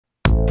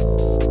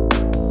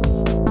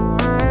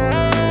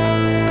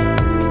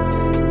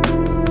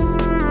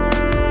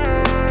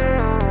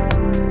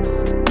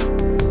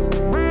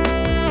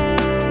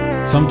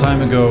Some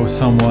time ago,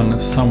 someone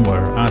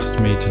somewhere asked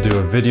me to do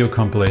a video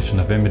compilation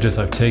of images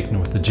I've taken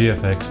with the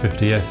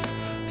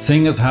GFX50s.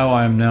 Seeing as how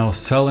I am now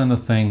selling the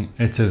thing,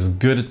 it's as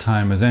good a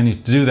time as any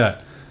to do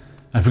that.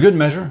 And for good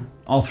measure,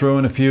 I'll throw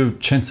in a few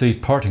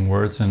chintzy parting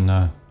words and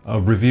a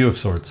review of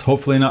sorts.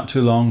 Hopefully not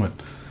too long, but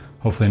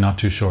hopefully not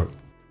too short.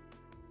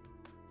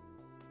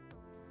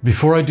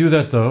 Before I do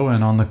that though,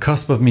 and on the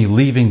cusp of me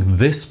leaving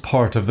this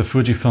part of the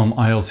Fujifilm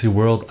ILC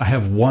world, I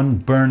have one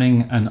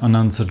burning and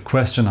unanswered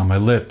question on my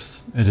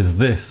lips. It is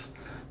this: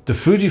 do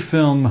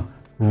Fujifilm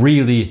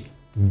really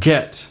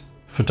get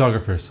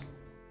photographers?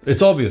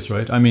 It's obvious,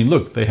 right? I mean,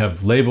 look, they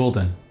have labeled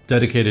and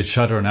dedicated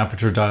shutter and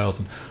aperture dials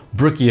and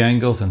brookie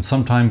angles and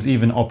sometimes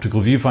even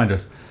optical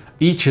viewfinders.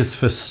 Each is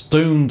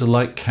festooned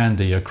like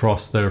candy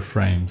across their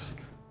frames.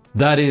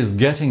 That is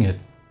getting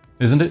it,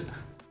 isn't it?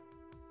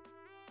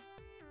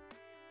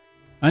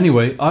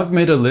 Anyway, I've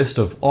made a list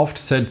of oft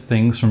said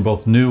things from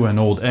both new and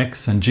old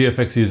X and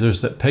GFX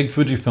users that peg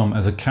Fujifilm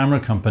as a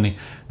camera company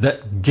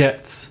that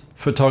gets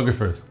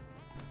photographers.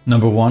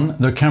 Number 1,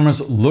 their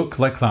cameras look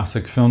like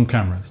classic film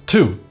cameras.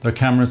 2, their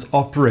cameras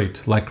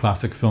operate like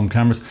classic film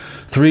cameras.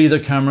 3,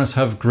 their cameras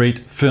have great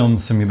film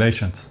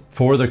simulations.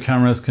 4, their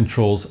cameras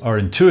controls are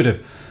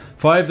intuitive.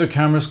 5, their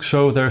cameras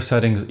show their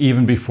settings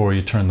even before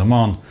you turn them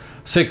on.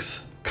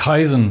 6,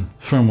 Kaizen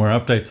firmware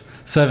updates.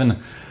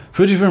 7,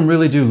 Fujifilm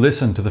really do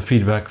listen to the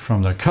feedback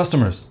from their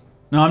customers.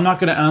 Now, I'm not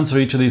going to answer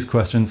each of these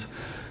questions,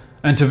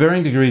 and to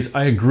varying degrees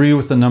I agree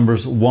with the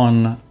numbers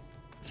 1,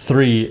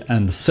 3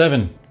 and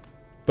 7.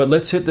 But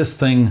let's hit this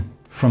thing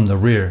from the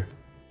rear.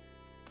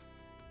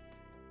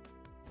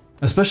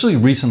 Especially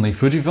recently,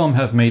 Fujifilm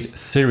have made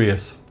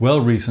serious,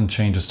 well-recent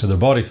changes to their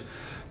bodies.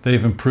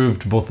 They've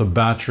improved both the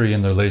battery in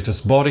their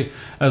latest body,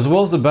 as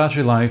well as the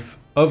battery life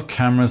of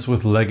cameras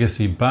with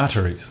legacy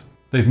batteries.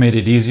 They've made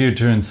it easier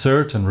to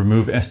insert and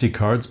remove SD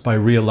cards by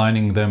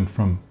realigning them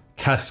from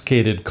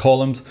cascaded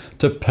columns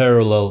to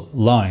parallel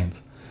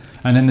lines.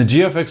 And in the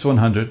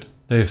GFX100,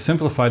 they have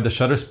simplified the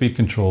shutter speed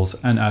controls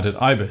and added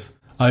IBIS.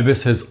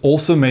 IBIS has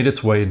also made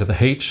its way into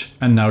the H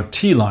and now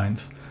T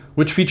lines,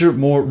 which feature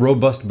more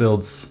robust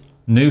builds,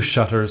 new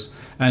shutters,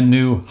 and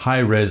new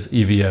high-res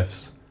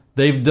EVFs.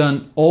 They've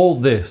done all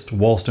this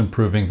whilst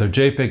improving their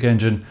JPEG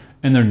engine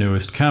in their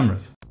newest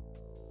cameras.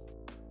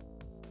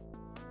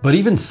 But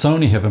even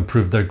Sony have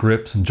improved their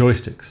grips and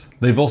joysticks.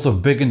 They've also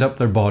biggened up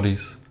their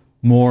bodies,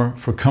 more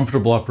for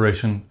comfortable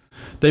operation.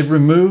 They've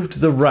removed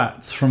the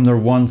rats from their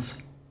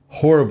once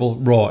horrible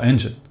RAW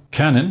engine.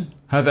 Canon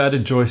have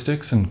added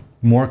joysticks and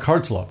more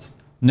card slots.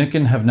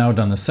 Nikon have now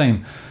done the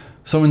same.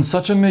 So in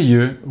such a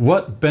milieu,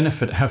 what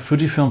benefit have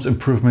Fujifilm's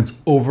improvements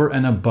over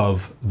and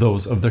above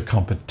those of their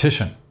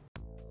competition?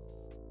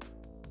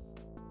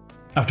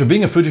 After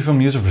being a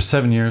Fujifilm user for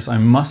 7 years, I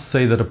must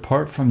say that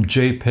apart from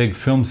JPEG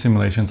film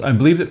simulations, I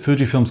believe that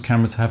Fujifilm's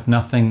cameras have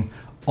nothing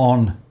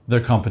on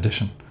their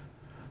competition.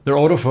 Their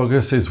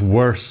autofocus is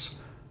worse,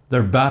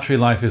 their battery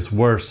life is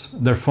worse,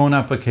 their phone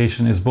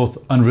application is both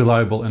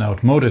unreliable and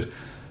outmoded.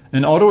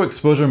 In auto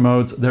exposure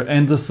modes, their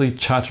endlessly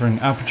chattering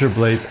aperture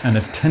blades and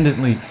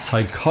attendantly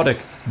psychotic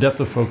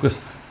depth of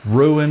focus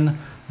ruin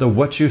the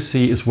what you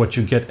see is what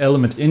you get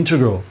element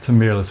integral to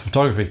mirrorless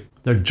photography.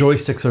 Their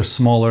joysticks are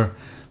smaller,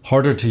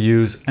 harder to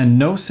use, and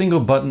no single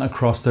button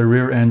across their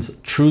rear ends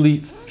truly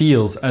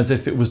feels as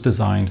if it was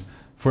designed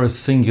for a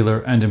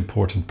singular and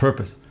important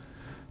purpose.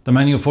 The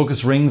manual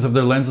focus rings of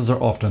their lenses are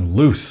often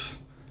loose.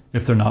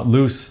 If they're not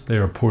loose, they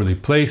are poorly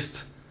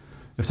placed.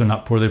 If they're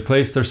not poorly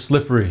placed, they're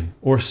slippery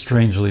or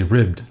strangely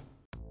ribbed.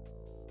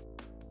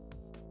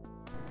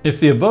 If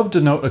the above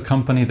denote a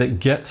company that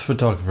gets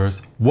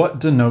photographers, what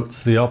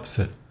denotes the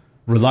opposite?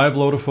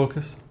 Reliable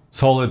autofocus,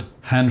 solid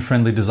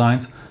hand-friendly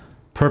designs,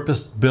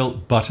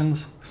 purpose-built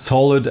buttons,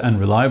 solid and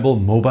reliable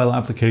mobile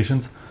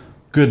applications,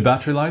 good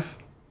battery life?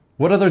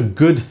 What other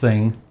good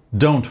thing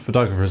don't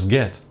photographers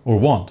get or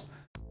want?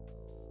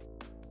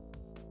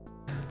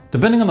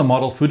 Depending on the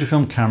model,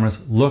 Fujifilm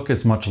cameras look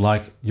as much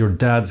like your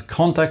dad's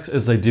Contax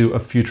as they do a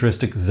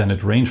futuristic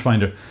Zenit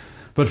rangefinder.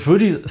 But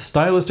Fuji's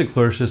stylistic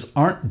flourishes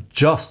aren't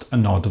just a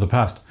nod to the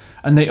past,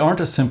 and they aren't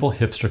a simple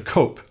hipster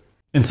cope.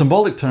 In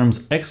symbolic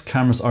terms, X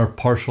cameras are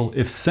partial,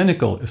 if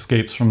cynical,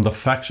 escapes from the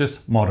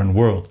factious modern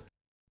world.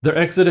 Their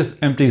exodus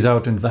empties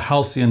out into the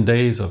halcyon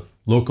days of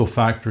local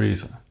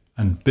factories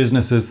and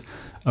businesses,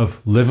 of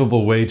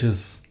livable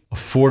wages,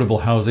 affordable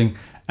housing,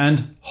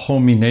 and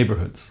homey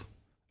neighborhoods.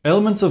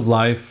 Elements of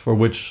life for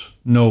which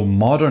no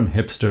modern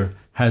hipster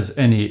has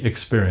any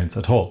experience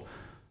at all.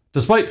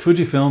 Despite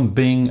Fujifilm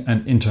being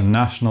an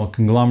international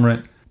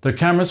conglomerate, their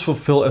cameras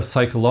fulfill a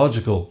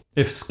psychological,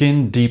 if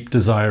skin-deep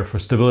desire for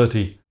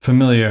stability,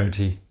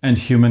 familiarity, and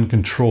human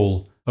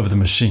control of the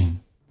machine.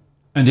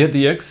 And yet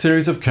the X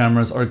series of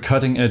cameras are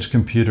cutting-edge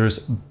computers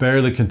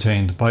barely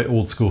contained by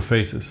old-school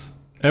faces.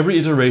 Every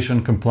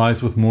iteration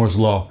complies with Moore's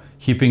law,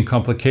 heaping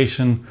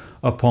complication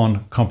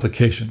upon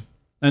complication,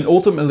 and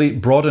ultimately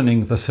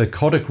broadening the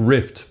psychotic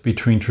rift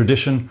between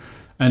tradition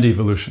and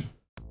evolution.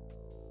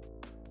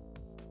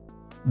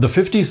 The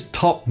 50's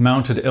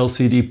top-mounted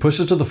LCD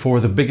pushes to the fore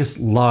the biggest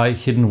lie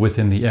hidden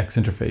within the X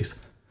interface.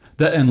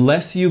 that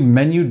unless you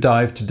menu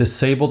dive to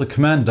disable the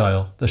command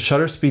dial, the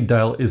shutter speed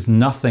dial is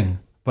nothing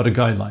but a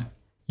guideline.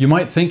 You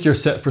might think you're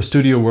set for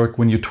studio work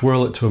when you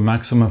twirl it to a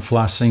maximum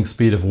flashing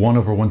speed of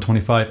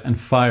 1/125 and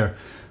fire,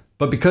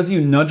 but because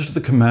you nudged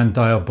the command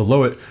dial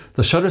below it,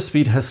 the shutter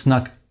speed has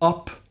snuck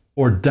up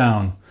or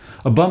down.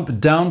 A bump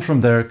down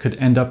from there could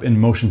end up in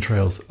motion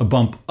trails. A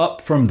bump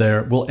up from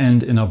there will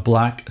end in a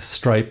black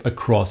stripe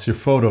across your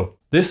photo.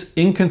 This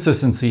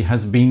inconsistency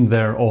has been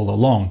there all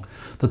along.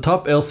 The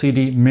top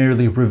LCD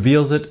merely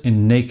reveals it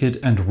in naked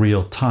and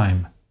real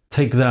time.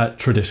 Take that,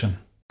 tradition.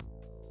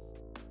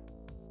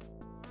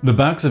 The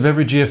backs of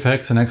every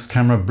GFX and X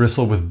camera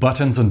bristle with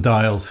buttons and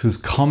dials whose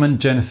common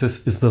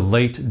genesis is the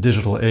late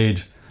digital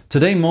age.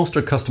 Today most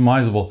are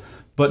customizable,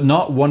 but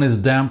not one is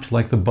damped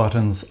like the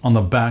buttons on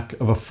the back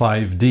of a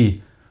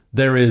 5D.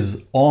 There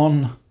is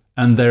on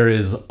and there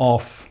is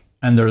off,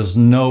 and there is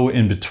no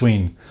in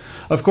between.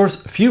 Of course,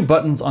 few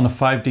buttons on a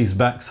 5D's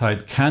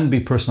backside can be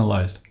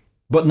personalized,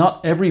 but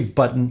not every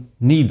button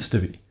needs to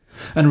be.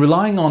 And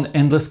relying on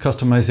endless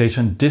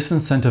customization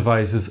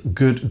disincentivizes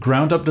good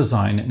ground-up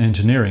design and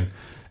engineering.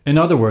 In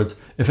other words,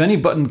 if any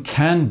button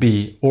can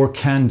be or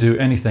can do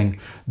anything,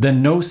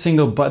 then no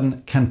single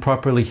button can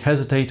properly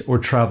hesitate or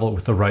travel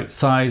with the right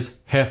size,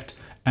 heft,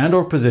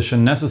 and/or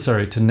position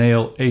necessary to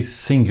nail a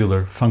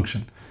singular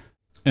function.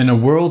 In a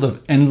world of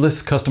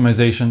endless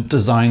customization,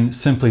 design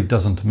simply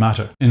doesn't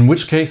matter, in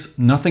which case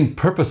nothing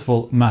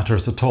purposeful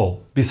matters at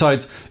all.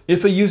 Besides,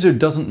 if a user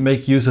doesn't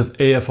make use of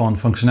AF-on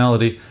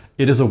functionality,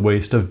 it is a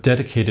waste of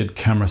dedicated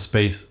camera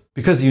space,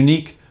 because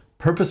unique,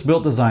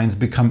 purpose-built designs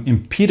become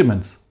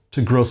impediments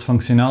to gross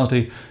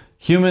functionality.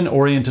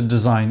 Human-oriented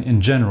design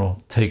in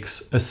general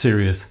takes a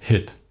serious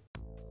hit.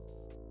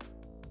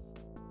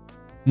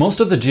 Most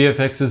of the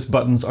GFX's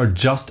buttons are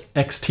just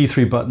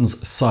XT3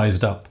 buttons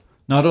sized up.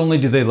 Not only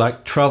do they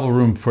lack travel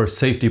room for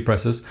safety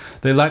presses,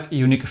 they lack a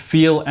unique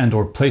feel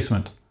and/or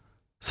placement.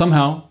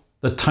 Somehow,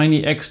 the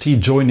tiny XT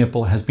joy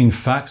nipple has been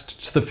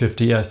faxed to the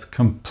 50S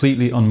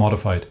completely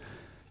unmodified.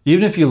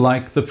 Even if you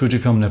like the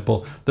Fujifilm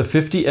nipple, the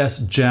 50S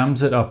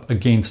jams it up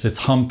against its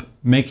hump,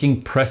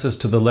 making presses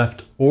to the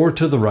left or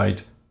to the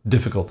right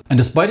difficult. And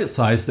despite its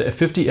size, the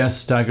 50S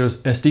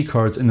staggers SD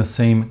cards in the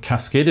same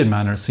cascaded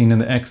manner seen in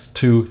the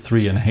X2,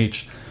 3, and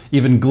H.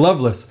 Even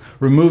gloveless,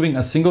 removing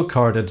a single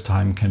card at a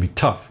time can be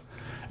tough.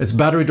 Its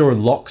battery door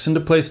locks into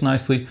place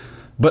nicely,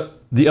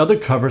 but the other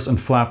covers and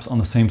flaps on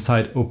the same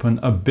side open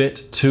a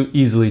bit too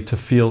easily to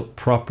feel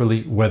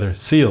properly weather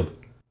sealed.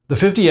 The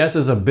 50S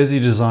is a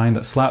busy design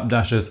that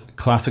slapdashes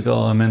classical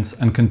elements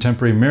and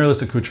contemporary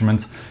mirrorless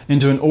accoutrements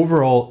into an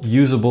overall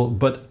usable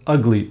but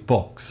ugly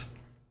box.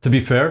 To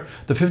be fair,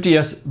 the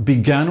 50S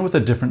began with a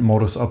different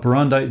modus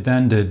operandi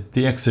than did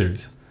the X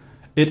series.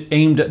 It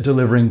aimed at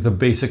delivering the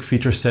basic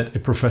feature set a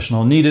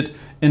professional needed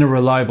in a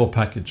reliable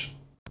package.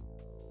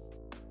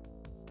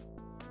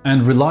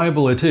 And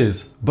reliable it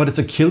is, but its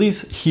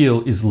Achilles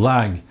heel is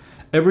lag.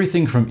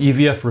 Everything from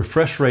EVF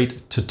refresh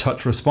rate to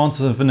touch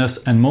responsiveness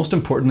and most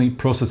importantly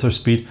processor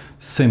speed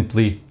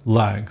simply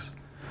lags.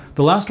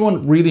 The last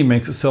one really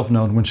makes itself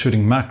known when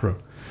shooting macro.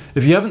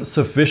 If you haven't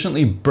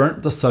sufficiently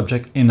burnt the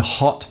subject in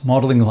hot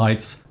modeling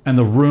lights and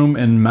the room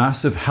in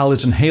massive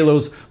halogen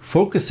halos,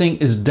 focusing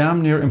is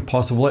damn near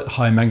impossible at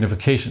high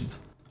magnifications.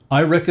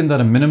 I reckon that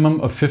a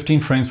minimum of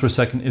 15 frames per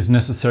second is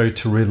necessary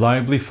to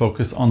reliably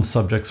focus on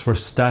subjects for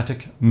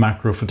static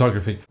macro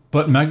photography.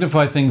 But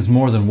magnify things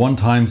more than one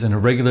times in a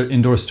regular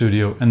indoor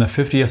studio and the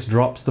 50S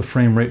drops the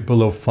frame rate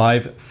below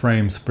 5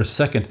 frames per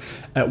second,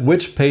 at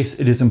which pace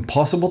it is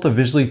impossible to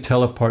visually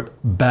tell apart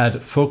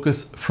bad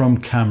focus from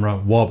camera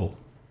wobble.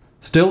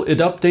 Still, it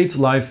updates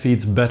live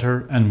feeds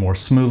better and more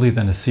smoothly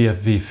than a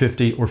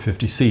CFV50 or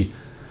 50C.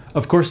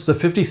 Of course, the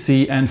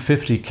 50C and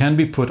 50 can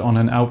be put on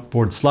an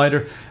outboard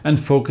slider and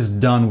focus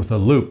done with a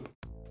loop.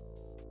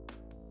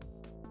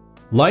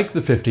 Like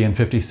the 50 and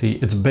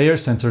 50C, its Bayer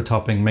sensor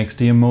topping makes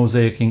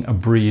demosaicing a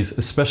breeze,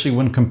 especially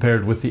when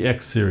compared with the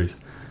X series.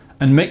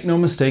 And make no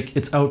mistake,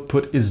 its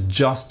output is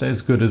just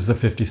as good as the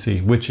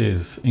 50C, which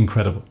is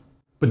incredible.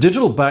 But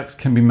digital backs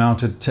can be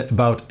mounted to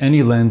about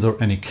any lens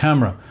or any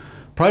camera.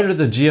 Prior to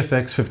the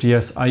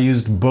GFX50s, I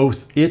used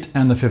both it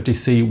and the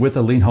 50C with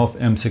a Leanhof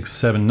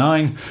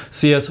M679,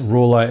 CS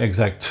Rollei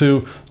Exact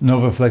 2,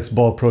 Novoflex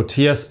BALPRO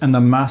TS, and the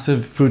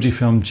massive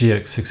Fujifilm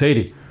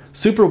GFX50s.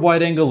 Super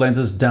wide-angle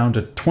lenses down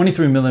to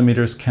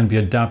 23mm can be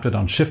adapted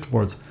on shift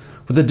boards.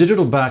 With a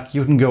digital back,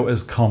 you can go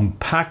as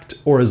compact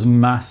or as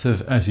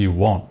massive as you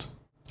want.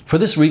 For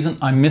this reason,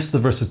 I miss the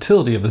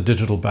versatility of the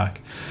digital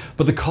back,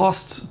 but the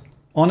costs,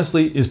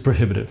 honestly, is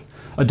prohibitive.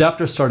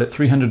 Adapters start at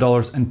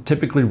 $300 and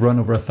typically run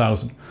over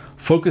 $1,000.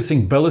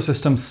 Focusing bellow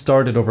systems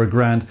start at over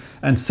 $1,000,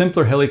 and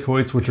simpler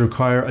helicoids which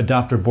require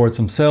adapter boards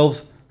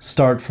themselves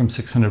start from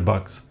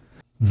 $600.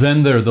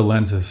 Then there are the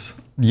lenses.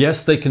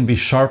 Yes, they can be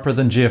sharper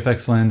than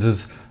GFX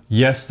lenses.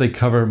 Yes, they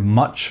cover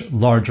much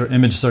larger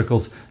image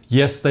circles.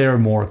 Yes, they are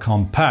more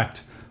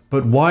compact.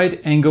 But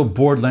wide-angle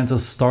board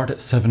lenses start at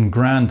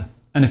 $7,000.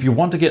 And if you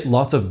want to get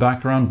lots of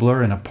background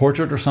blur in a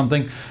portrait or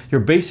something, you're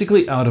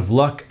basically out of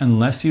luck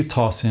unless you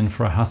toss in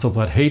for a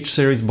Hasselblad H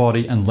series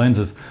body and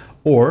lenses,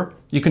 or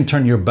you can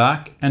turn your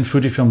back and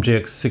Fujifilm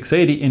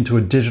GFX680 into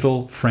a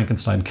digital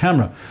Frankenstein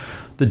camera.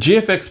 The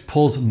GFX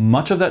pulls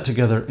much of that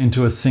together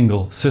into a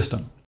single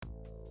system.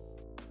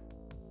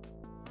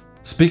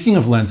 Speaking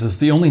of lenses,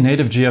 the only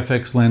native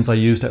GFX lens I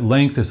used at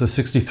length is a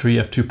 63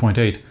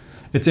 f2.8.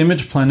 Its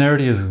image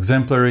planarity is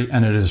exemplary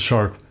and it is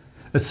sharp.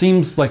 It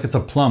seems like it's a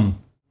plum.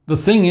 The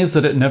thing is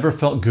that it never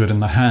felt good in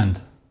the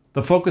hand.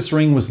 The focus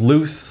ring was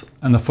loose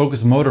and the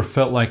focus motor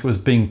felt like it was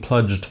being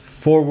plunged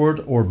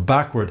forward or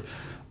backward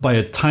by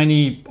a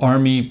tiny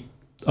army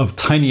of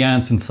tiny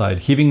ants inside,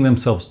 heaving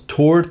themselves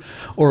toward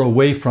or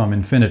away from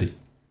infinity.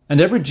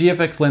 And every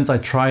GFX lens I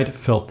tried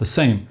felt the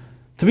same.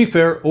 To be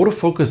fair,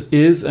 autofocus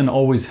is and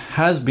always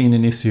has been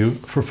an issue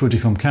for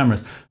Fujifilm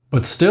cameras,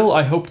 but still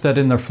I hoped that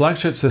in their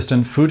flagship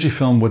system,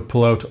 Fujifilm would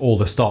pull out all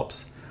the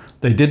stops.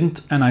 They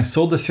didn't, and I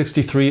sold the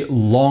 63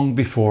 long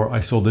before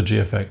I sold the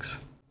GFX.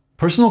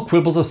 Personal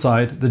quibbles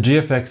aside, the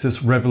GFX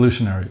is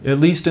revolutionary, at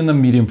least in the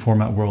medium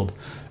format world.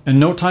 In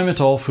no time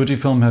at all,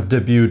 Fujifilm have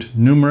debuted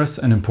numerous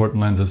and important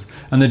lenses,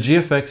 and the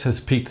GFX has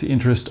piqued the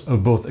interest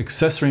of both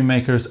accessory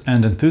makers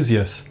and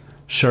enthusiasts.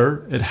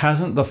 Sure, it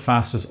hasn't the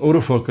fastest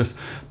autofocus,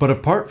 but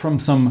apart from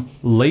some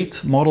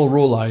late model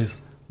roll eyes,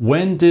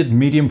 when did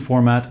medium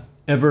format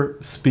ever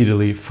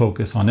speedily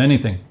focus on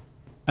anything?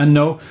 And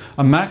no,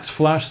 a max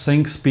flash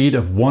sync speed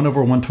of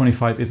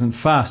 1/125 isn't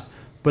fast,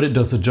 but it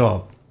does the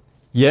job.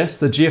 Yes,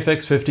 the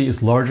GFX50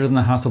 is larger than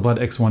the Hasselblad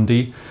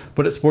X1D,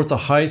 but it sports a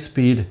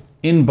high-speed,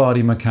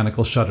 in-body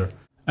mechanical shutter.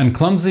 And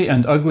clumsy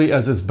and ugly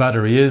as its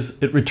battery is,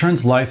 it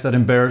returns life that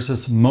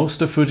embarrasses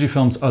most of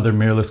Fujifilm's other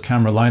mirrorless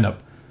camera lineup.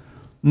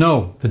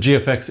 No, the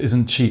GFX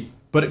isn't cheap,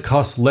 but it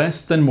costs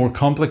less than more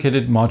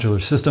complicated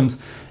modular systems,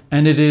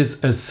 and it is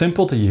as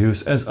simple to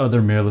use as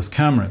other mirrorless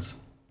cameras.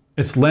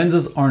 Its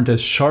lenses aren't as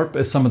sharp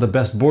as some of the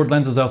best board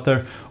lenses out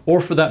there,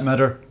 or for that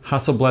matter,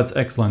 Hasselblad's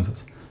X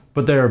lenses,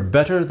 but they are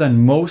better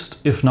than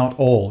most, if not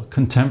all,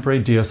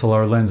 contemporary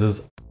DSLR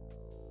lenses.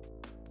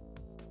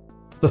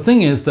 The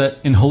thing is that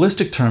in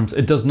holistic terms,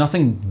 it does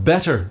nothing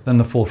better than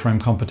the full frame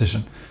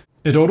competition.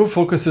 It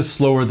autofocuses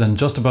slower than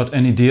just about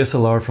any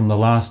DSLR from the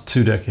last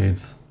 2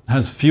 decades,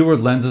 has fewer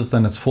lenses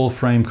than its full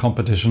frame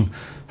competition,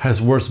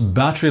 has worse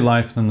battery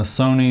life than the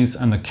Sonys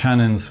and the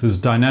Canons whose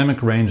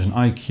dynamic range and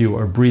IQ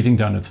are breathing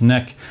down its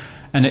neck,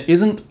 and it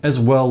isn't as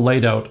well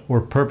laid out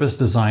or purpose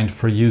designed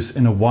for use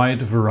in a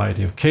wide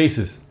variety of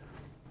cases.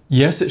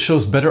 Yes, it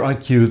shows better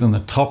IQ than the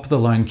top of the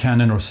line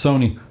Canon or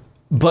Sony,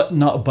 but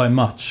not by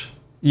much.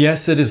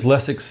 Yes, it is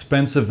less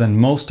expensive than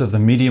most of the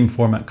medium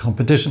format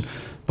competition,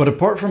 but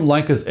apart from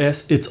Leica's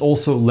S, it's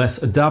also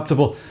less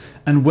adaptable,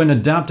 and when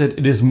adapted,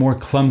 it is more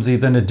clumsy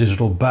than a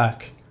digital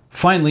back.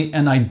 Finally,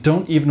 and I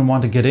don't even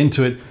want to get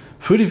into it,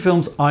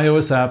 Fujifilm's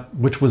iOS app,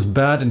 which was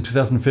bad in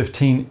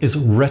 2015, is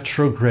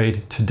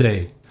retrograde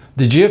today.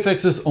 The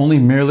GFX's only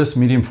mirrorless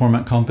medium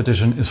format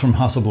competition is from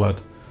Hasselblad.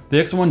 The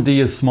X1D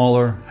is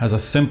smaller, has a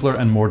simpler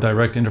and more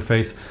direct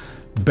interface,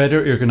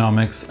 better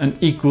ergonomics, an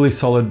equally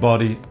solid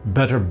body,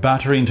 better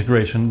battery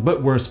integration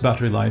but worse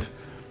battery life,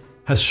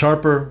 has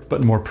sharper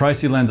but more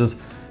pricey lenses,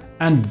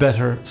 and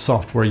better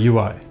software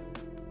UI.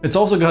 It's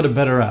also got a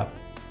better app.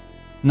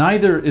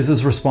 Neither is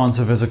as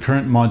responsive as a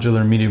current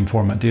modular medium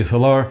format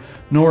DSLR,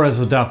 nor as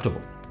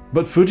adaptable.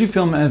 But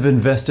Fujifilm have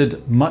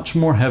invested much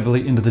more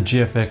heavily into the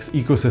GFX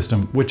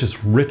ecosystem, which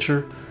is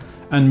richer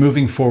and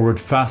moving forward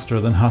faster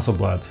than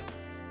Hasselblad's.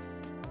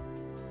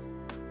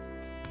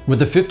 With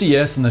the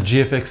 50S and the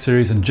GFX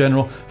series in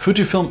general,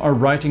 Fujifilm are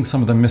righting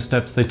some of the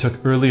missteps they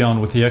took early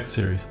on with the X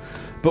series.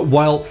 But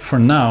while, for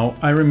now,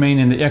 I remain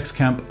in the X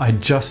camp, I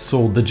just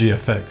sold the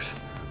GFX.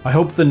 I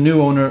hope the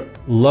new owner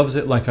loves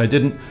it like I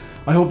didn't.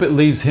 I hope it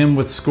leaves him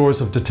with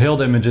scores of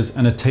detailed images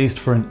and a taste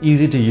for an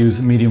easy-to-use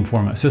medium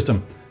format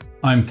system.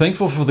 I'm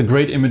thankful for the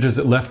great images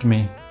it left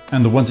me,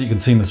 and the ones that you can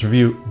see in this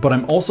review, but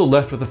I'm also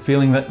left with a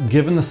feeling that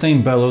given the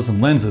same bellows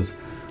and lenses,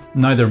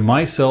 neither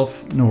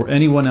myself nor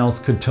anyone else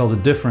could tell the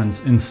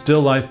difference in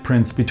still life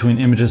prints between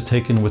images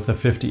taken with the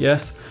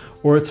 50S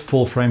or its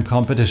full frame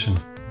competition,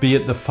 be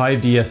it the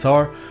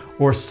 5DSR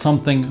or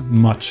something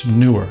much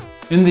newer.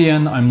 In the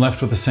end, I'm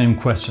left with the same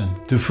question.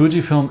 Do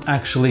Fujifilm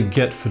actually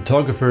get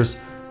photographers,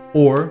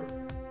 or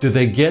do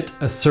they get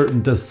a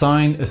certain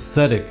design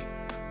aesthetic?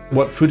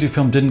 What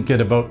Fujifilm didn't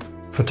get about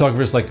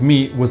photographers like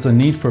me was the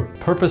need for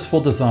purposeful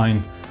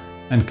design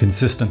and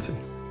consistency.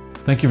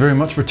 Thank you very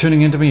much for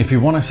tuning in to me. If you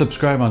want to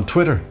subscribe on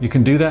Twitter, you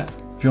can do that.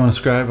 If you want to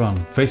subscribe on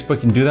Facebook,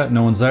 you can do that.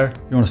 No one's there.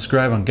 You want to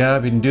subscribe on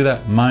Gab, you can do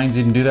that. Minds,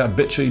 you can do that.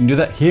 BitChute, you can do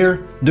that.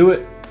 Here, do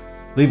it.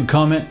 Leave a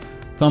comment,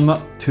 thumb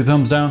up, 2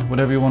 thumbs down,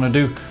 whatever you want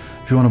to do.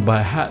 If you want to buy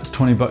a hat, it's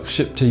 20 bucks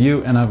shipped to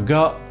you. And I've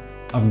got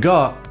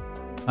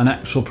an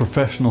actual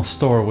professional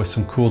store with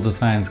some cool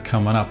designs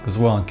coming up as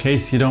well, in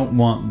case you don't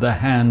want the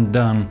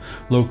hand-done,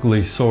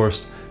 locally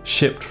sourced,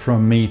 shipped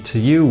from me to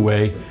you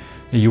way.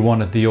 You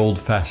want it the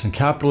old-fashioned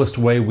capitalist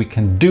way, we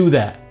can do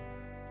that.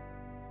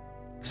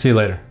 See you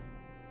later.